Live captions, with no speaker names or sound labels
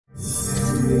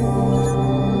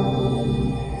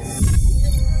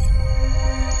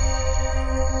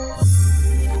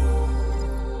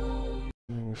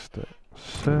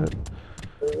set?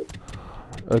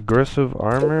 Aggressive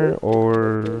armor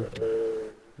or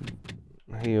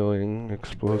healing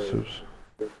explosives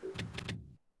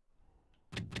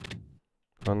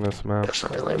on this map?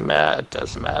 Doesn't really matter. It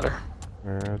doesn't matter.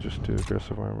 Alright, I'll just do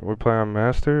aggressive armor. We're playing on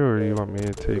master, or you want me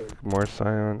to take more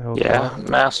Scion health? Yeah, off?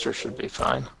 master should be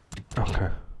fine. Okay.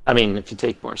 I mean, if you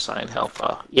take more Scion health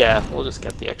off, yeah, we'll just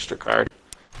get the extra card.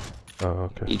 Oh,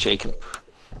 okay.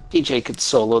 DJ could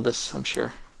solo this, I'm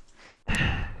sure.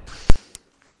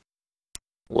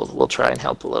 We'll try and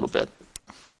help a little bit.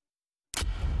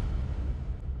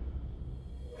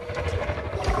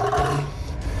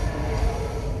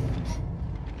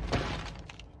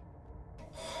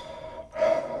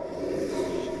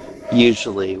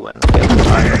 Usually when we get the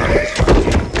time,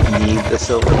 you need the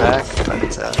silverback, but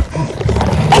it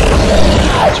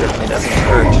certainly doesn't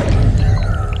hurt.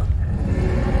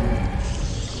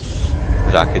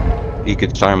 You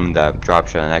could start that drop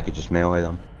shot and I could just melee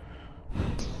them.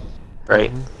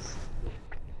 Right.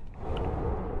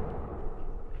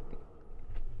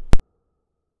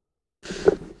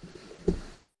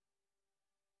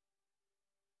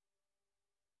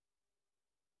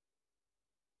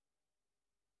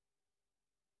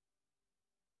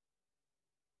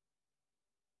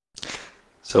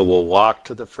 So we'll walk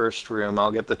to the first room.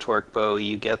 I'll get the torque bow.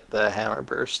 You get the hammer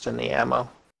burst and the ammo.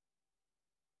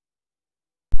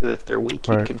 If they're weak,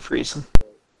 you can freeze them.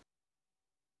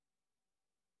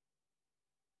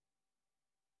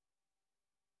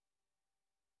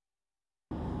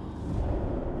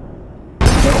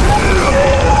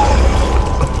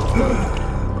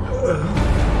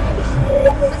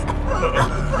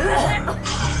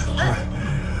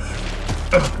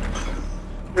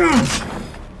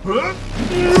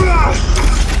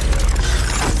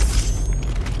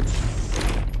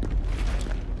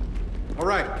 All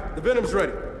right, the venom's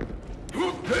ready.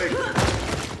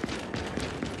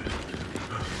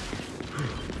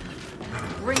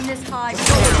 Bring this Hive.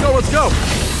 Let's go!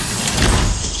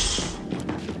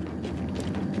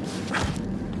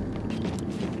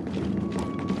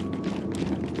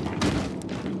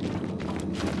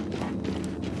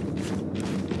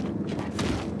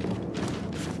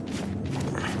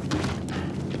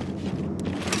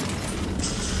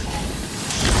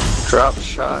 Drop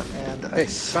shot and ice. Hey,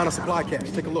 found a supply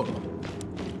cache. Take a look.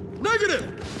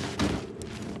 Negative!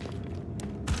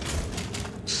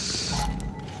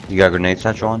 You got a grenade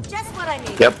satchel on? Just what I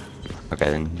need. Yep. Okay,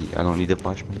 then I don't need the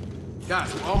flashbang.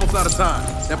 Guys, we're almost out of time.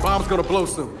 That bomb's gonna blow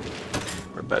soon.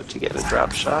 We're about to get a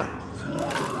drop shot.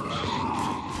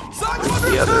 Side Where's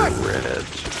the other red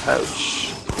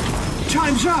pouch?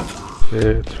 Time's up!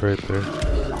 Yeah, it's right there.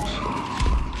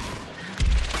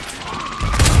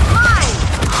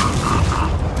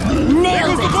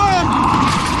 Nailed it!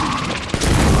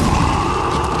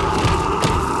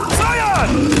 Scion!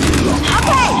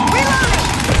 Okay, reloading!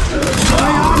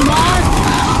 Scion, Mark!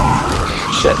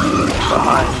 Shit,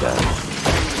 behind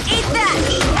Eat that!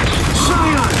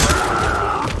 Scion!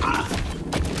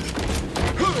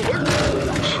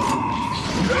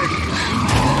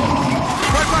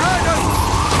 Right behind us!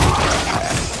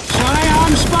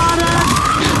 Scion spotted!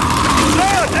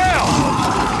 Scion down!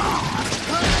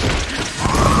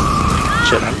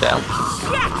 Shit, I'm down.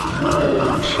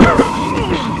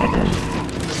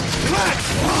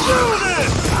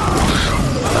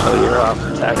 Oh, you're off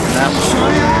attacking that one.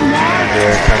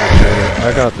 Yeah, kind of did it. I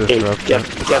got this Hey, drop get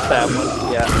shot. that one.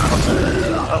 Yeah.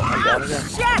 Oh, I got it.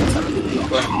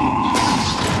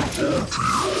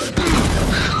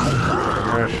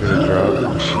 I should have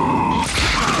dropped.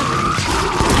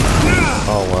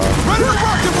 Oh wow. Ready to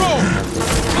rock and roll!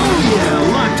 Oh yeah,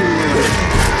 locked and loaded.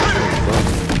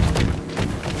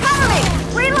 Cover me!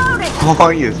 Reloading! Oh,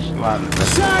 you smart.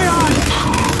 Scion!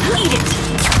 Eat it!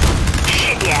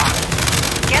 Shit, yeah.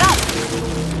 Get up!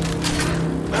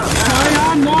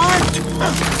 Scion marked!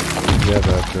 Yeah,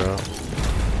 that drop.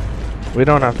 We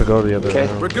don't have to go the other Okay.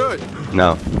 room We're good.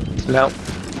 No. No.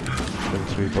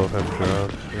 since we both have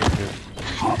drops. We're good.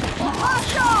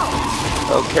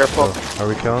 Oh, careful. So, are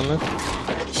we killing this?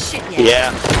 Shit,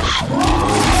 Yeah.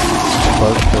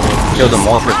 Close to it. Kill them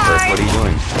all first. What are you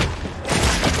doing?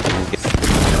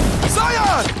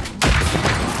 Scion!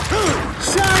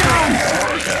 Scion!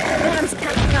 Venom's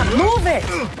coming up. Move it!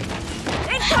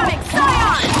 Incoming!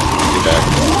 Scion!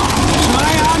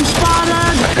 Scion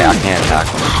spotted! Okay, I can't attack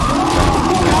them.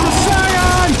 Got a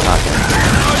Scion! Okay.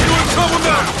 Are you in trouble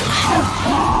now?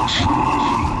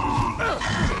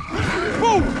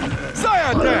 Move!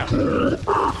 Scion down!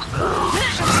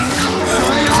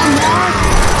 Scion marked!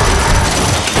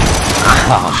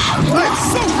 That's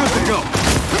so good to go!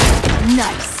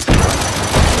 Nice.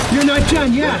 You're not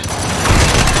done yet!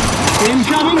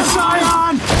 Incoming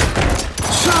Scion!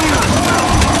 Scion!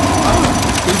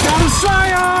 We got a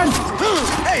Scion!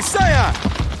 Hey, Scion!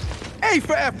 A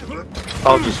for effort!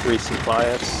 I'll just resupply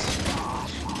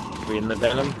us. We in the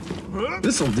venom?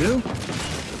 This'll do.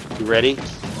 You ready?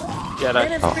 Jedi,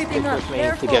 Venom's creeping up. with me to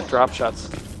Careful. get drop shots.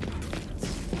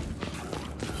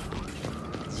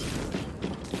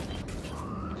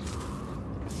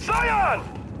 Scion!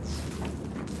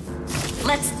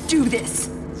 Let's do this.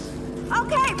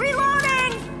 Okay,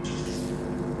 reloading.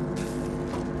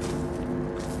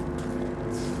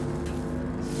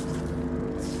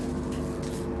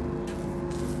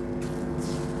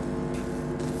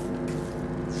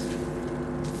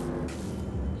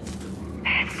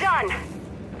 It's done.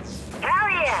 Hell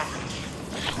yeah.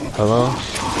 Hello?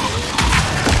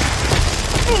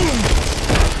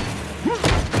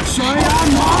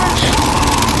 Scion march!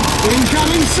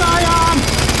 Incoming Scion!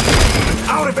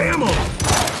 Out of ammo!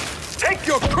 Take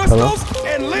your crystals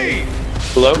and leave!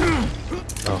 Hello?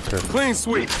 Okay. Clean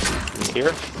sweep.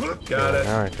 Here? Got it.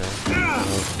 Now I can.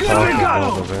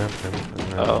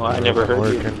 Oh, I never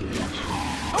heard you.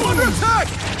 I'm under attack!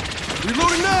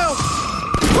 Reloading now!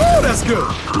 Woo, that's good!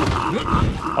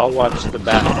 I'll watch the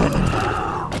back.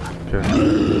 Okay.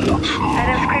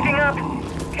 Venom's creeping up.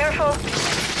 Careful.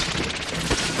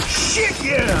 Shit,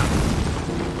 yeah!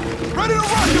 Ready to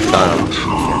rock and roll!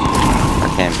 I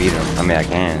can't beat him. I mean, I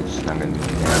can. It's just not gonna do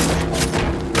damage.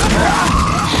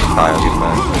 Alright, I'll get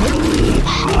back.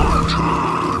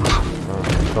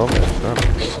 Told me to stun him.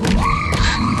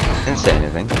 Didn't say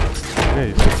anything. Yeah,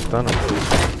 you said stun him.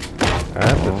 I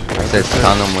have to. I said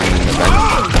stun him when in the bench.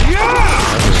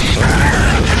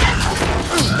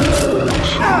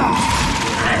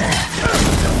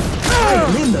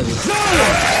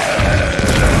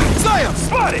 Scion,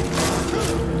 spotted!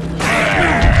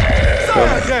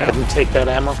 Have you take that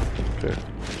ammo? Okay.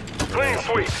 Clean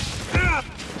sweep!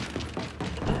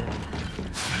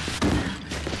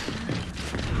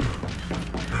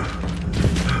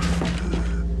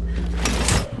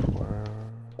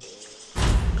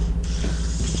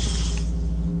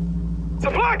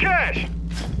 Supply cache!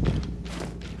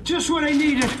 Just what I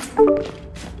needed.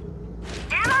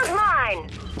 Ammo's mine.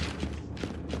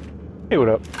 Hey, what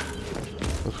up?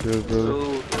 What's good, brother?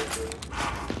 Ooh,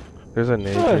 There's a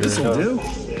nade here. This'll do.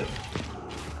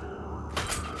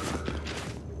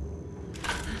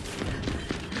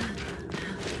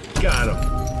 Got him.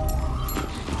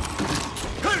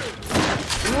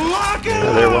 Lock and the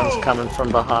other load! one's coming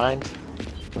from behind.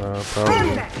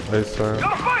 Probably. Right side.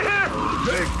 Got a fight here!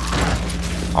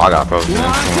 Oh, I got frozen.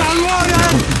 Locked and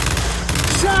loaded!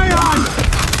 Scion!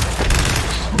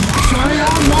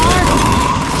 Scion march!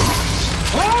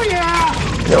 Oh yeah!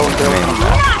 I mean,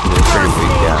 he's pretty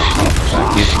weak, yeah.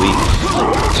 He's weak.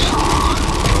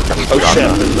 Oh shit,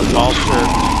 the vulture.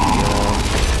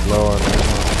 Low on ammo.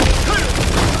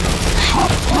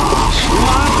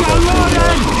 Locked and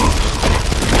loaded!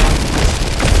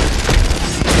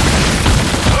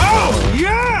 Oh,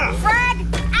 yeah! Frag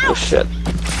Oh out. shit.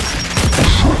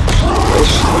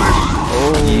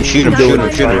 You shoot him, shoot him,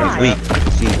 shoot him. He's weak.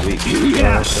 He's weak. You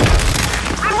Yes!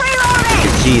 I'm reloading.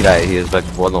 can see that he has like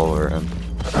one over him.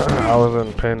 I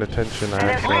wasn't paying attention. I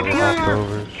accidentally hopped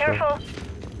over. So Careful.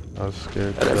 I was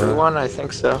scared. Got everyone? I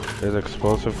think so. There's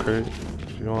explosive crate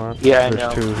if you want. Yeah, I There's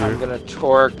know. two I'm here. gonna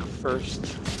torque first.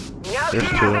 No, There's two in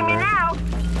stopping me there. now.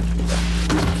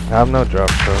 I have no drop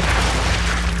shot.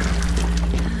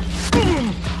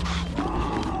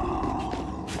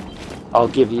 I'll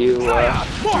give you drop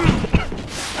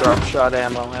shot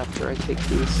ammo after I take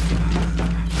these.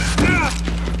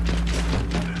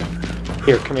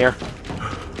 Here, come here.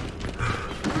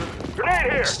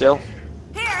 Grenade here! Still.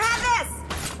 Here, have this.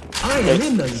 I am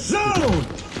in the zone!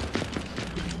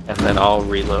 And then I'll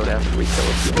reload after we kill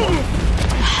a few more.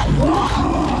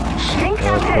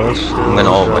 I'm gonna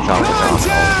ult, watch out, watch out.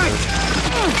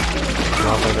 You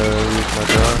want me to use my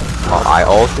drop? Oh, I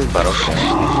ulted, but okay.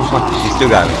 He still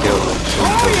got me killed.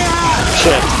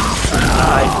 Shit. I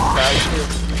decided to.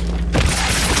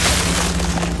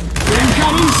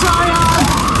 Incoming Scion!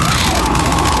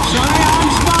 Scion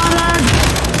spotted!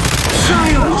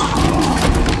 Scion!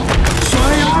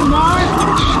 Scion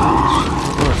marked!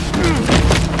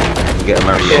 Get him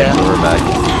already Yeah. over back.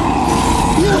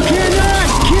 You cannot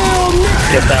kill me!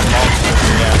 Get that monster.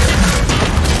 Yeah.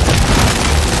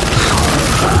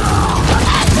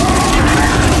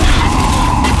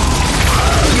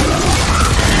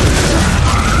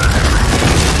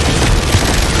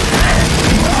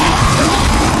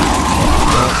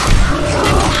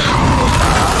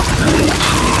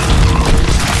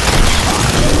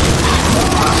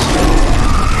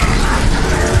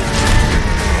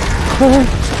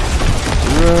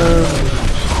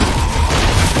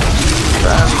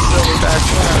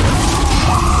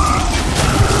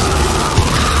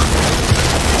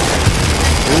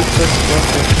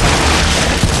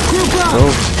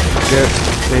 get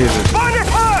David.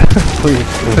 Please.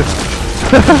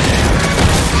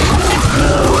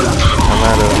 I'm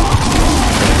out of...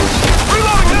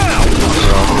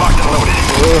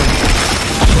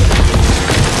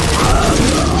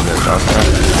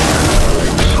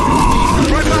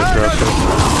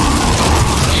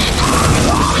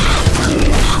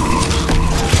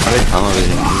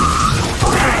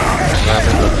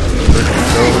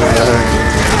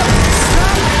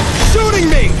 Shooting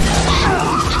me!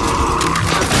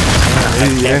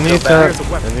 And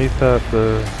he thought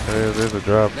there's a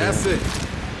drop there. That's it.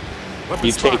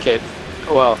 You take it.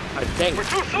 Well, I think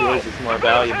yours is more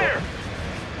valuable.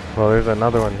 Well, there's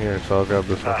another one here, so I'll grab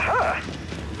this one.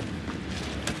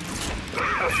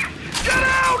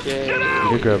 Okay.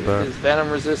 You grab that. Is venom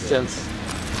resistance.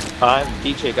 Fine.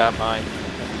 DJ got mine.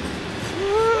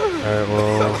 Alright,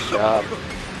 well, Good job.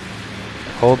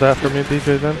 hold that for me,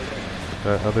 DJ, then.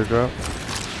 That other drop.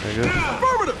 There you go.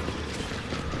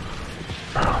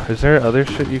 Is there other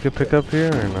shit you could pick up here,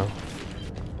 or no?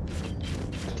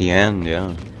 At the end,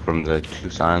 yeah. From the 2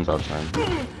 signs outside.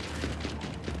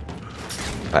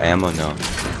 Ammo, no.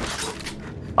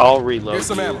 I'll reload Here's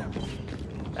some you ammo.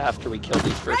 after we kill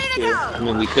these first two. I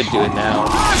mean, we could do it now.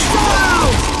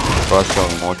 Crossbow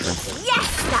and mortar. Yes,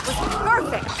 that was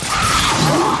perfect.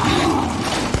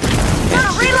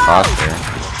 Can't see the crosshair.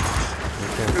 You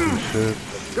can't see shit.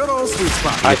 Good old sweet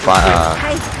spot. I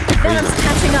Hey, Venom's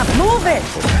catching up. Move it.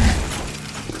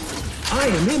 I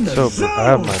am in the So, zone. I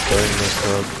have my darkness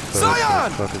up, so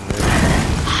Zion! it's fucking me.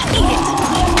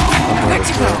 Where'd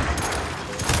you go?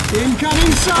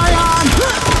 Incoming Scion!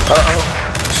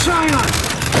 Scion!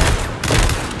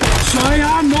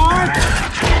 Scion mark!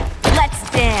 Let's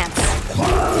dance.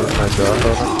 Here's my drop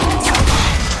on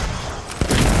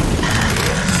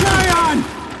Scion!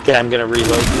 Okay, I'm gonna reload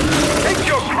you. Take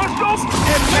your crystals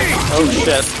and leave! Oh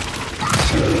shit.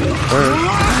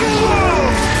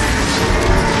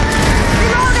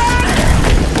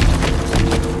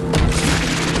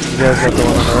 You guys got the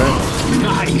one on the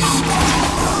right? Nice!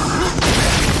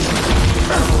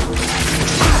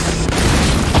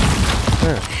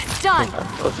 Done.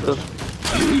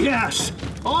 Yes!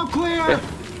 All clear!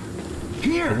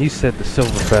 Here! And you said the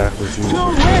silverback was you. No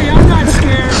way! I'm not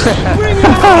scared! Bring it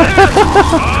on!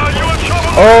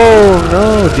 Oh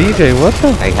no, DJ, what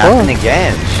the Hey, fuck? happened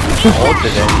again.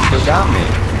 Ulted it and still got me.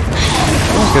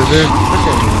 Because they're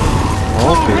freaking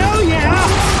ulted. Hell yeah!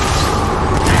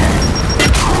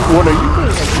 What are you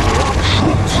doing?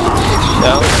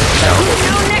 No. No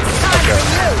next time for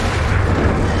you.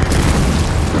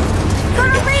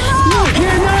 Gonna You reload.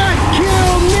 cannot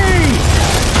kill me!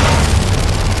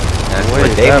 That's Wait, where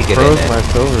that David get in froze it. my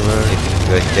silverback. It's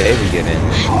good David get in.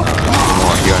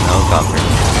 More if you're an helicopter.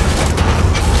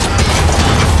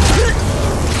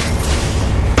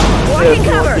 Taking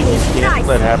cover. Nice.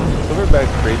 What happened?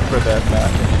 Silverback's great for that map.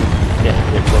 Yeah,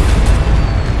 get close.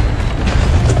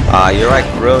 You're like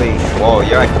really, whoa,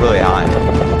 you're like really high.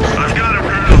 I've got him,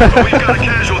 Colonel, but we've got a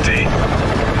casualty.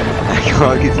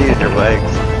 I can see your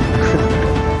legs.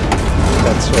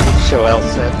 That's what Joel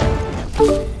said.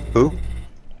 Who?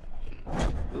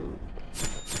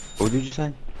 Who did you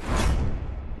say?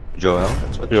 Joel?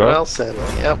 That's what Yeah. Joel said.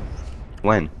 Yep.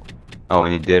 When? Oh,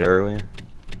 when you did earlier?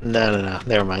 No.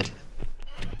 Never mind.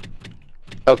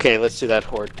 Okay, let's do that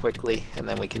horde quickly, and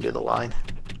then we can do the line.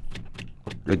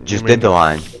 We just did the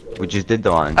line. We just did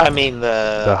the line. I mean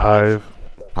The Hive.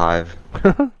 Hive.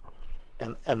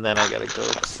 and then I gotta go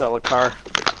sell a car.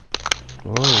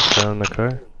 Oh, you found the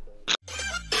car.